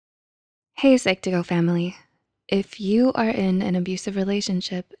Hey Psych2Go family. If you are in an abusive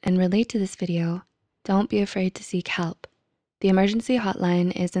relationship and relate to this video, don't be afraid to seek help. The emergency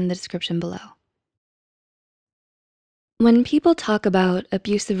hotline is in the description below. When people talk about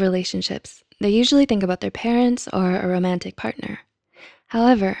abusive relationships, they usually think about their parents or a romantic partner.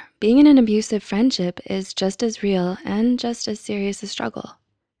 However, being in an abusive friendship is just as real and just as serious a struggle,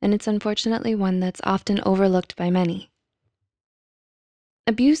 and it's unfortunately one that's often overlooked by many.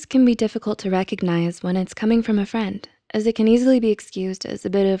 Abuse can be difficult to recognize when it's coming from a friend, as it can easily be excused as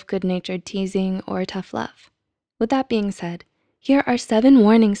a bit of good-natured teasing or tough love. With that being said, here are 7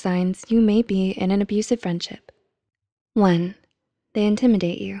 warning signs you may be in an abusive friendship. 1, they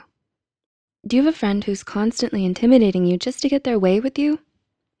intimidate you. Do you have a friend who's constantly intimidating you just to get their way with you?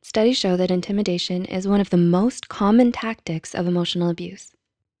 Studies show that intimidation is one of the most common tactics of emotional abuse.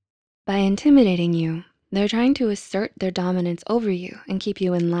 By intimidating you, they're trying to assert their dominance over you and keep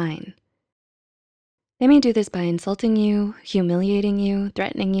you in line. They may do this by insulting you, humiliating you,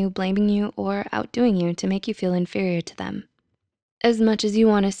 threatening you, blaming you, or outdoing you to make you feel inferior to them. As much as you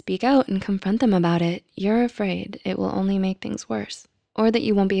wanna speak out and confront them about it, you're afraid it will only make things worse, or that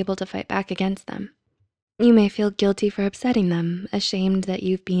you won't be able to fight back against them. You may feel guilty for upsetting them, ashamed that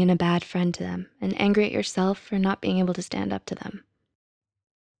you've been a bad friend to them, and angry at yourself for not being able to stand up to them.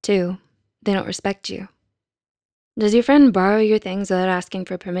 2, they don't respect you. Does your friend borrow your things without asking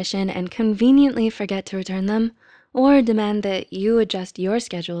for permission and conveniently forget to return them, or demand that you adjust your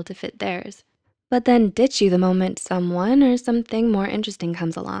schedule to fit theirs, but then ditch you the moment someone or something more interesting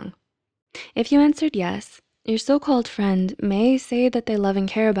comes along? If you answered yes, your so-called friend may say that they love and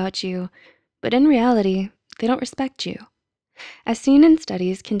care about you, but in reality, they don't respect you. As seen in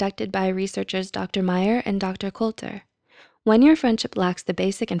studies conducted by researchers Dr. Meyer and Dr. Coulter, when your friendship lacks the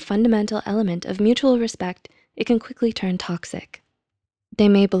basic and fundamental element of mutual respect, it can quickly turn toxic. They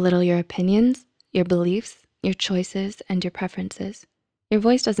may belittle your opinions, your beliefs, your choices, and your preferences. Your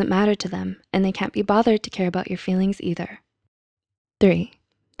voice doesn't matter to them, and they can't be bothered to care about your feelings either. 3,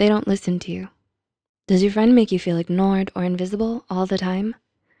 they don't listen to you. Does your friend make you feel ignored or invisible all the time?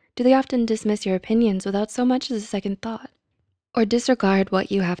 Do they often dismiss your opinions without so much as a second thought, or disregard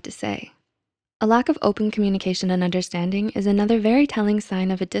what you have to say? A lack of open communication and understanding is another very telling sign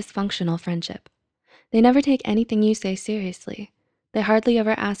of a dysfunctional friendship. They never take anything you say seriously. They hardly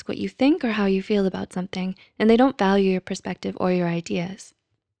ever ask what you think or how you feel about something, and they don't value your perspective or your ideas.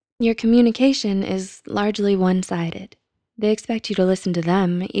 Your communication is largely one-sided. They expect you to listen to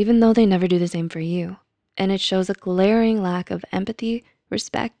them, even though they never do the same for you. And it shows a glaring lack of empathy,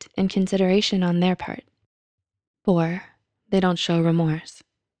 respect, and consideration on their part. 4, they don't show remorse.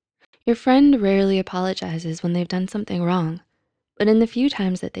 Your friend rarely apologizes when they've done something wrong, but in the few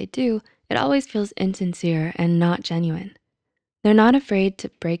times that they do, it always feels insincere and not genuine. They're not afraid to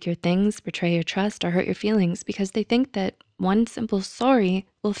break your things, betray your trust, or hurt your feelings because they think that one simple sorry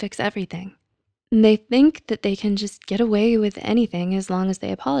will fix everything. They think that they can just get away with anything as long as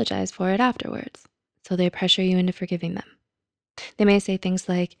they apologize for it afterwards, so they pressure you into forgiving them. They may say things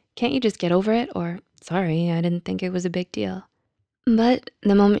like, "Can't you just get over it?" or "Sorry, I didn't think it was a big deal." But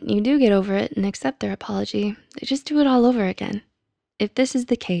the moment you do get over it and accept their apology, they just do it all over again. If this is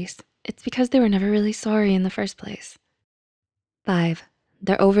the case, it's because they were never really sorry in the first place. 5,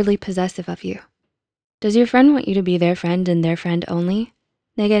 they're overly possessive of you. Does your friend want you to be their friend and their friend only?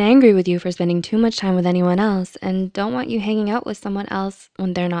 They get angry with you for spending too much time with anyone else and don't want you hanging out with someone else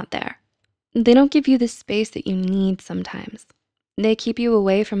when they're not there. They don't give you the space that you need sometimes. They keep you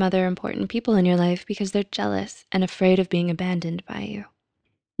away from other important people in your life because they're jealous and afraid of being abandoned by you.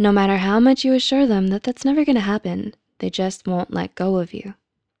 No matter how much you assure them that that's never gonna happen, they just won't let go of you.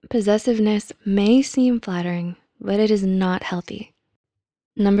 Possessiveness may seem flattering, but it is not healthy.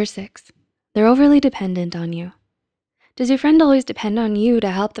 6, they're overly dependent on you. Does your friend always depend on you to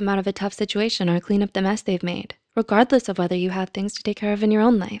help them out of a tough situation or clean up the mess they've made, regardless of whether you have things to take care of in your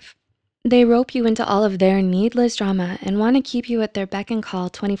own life? They rope you into all of their needless drama and wanna keep you at their beck and call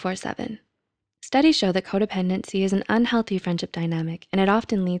 24/7. Studies show that codependency is an unhealthy friendship dynamic, and it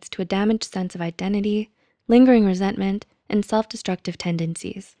often leads to a damaged sense of identity, lingering resentment, and self-destructive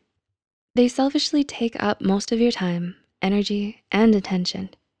tendencies. They selfishly take up most of your time, energy, and attention.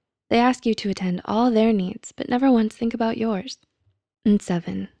 They ask you to attend all their needs, but never once think about yours.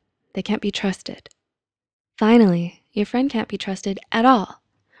 7, they can't be trusted. Finally, your friend can't be trusted at all.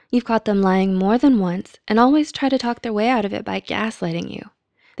 You've caught them lying more than once and always try to talk their way out of it by gaslighting you.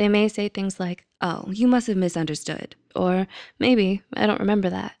 They may say things like, "Oh, you must have misunderstood," or "Maybe, I don't remember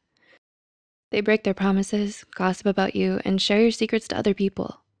that." They break their promises, gossip about you, and share your secrets to other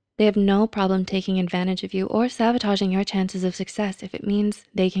people. They have no problem taking advantage of you or sabotaging your chances of success if it means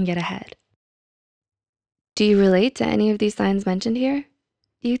they can get ahead. Do you relate to any of these signs mentioned here?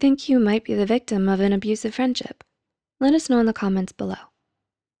 Do you think you might be the victim of an abusive friendship? Let us know in the comments below.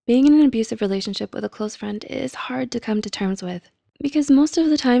 Being in an abusive relationship with a close friend is hard to come to terms with because most of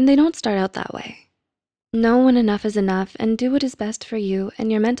the time they don't start out that way. Know when enough is enough and do what is best for you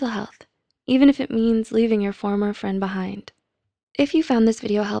and your mental health, even if it means leaving your former friend behind. If you found this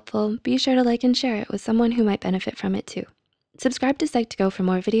video helpful, be sure to like and share it with someone who might benefit from it too. Subscribe to Psych2Go for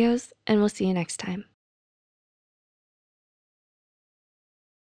more videos, and we'll see you next time.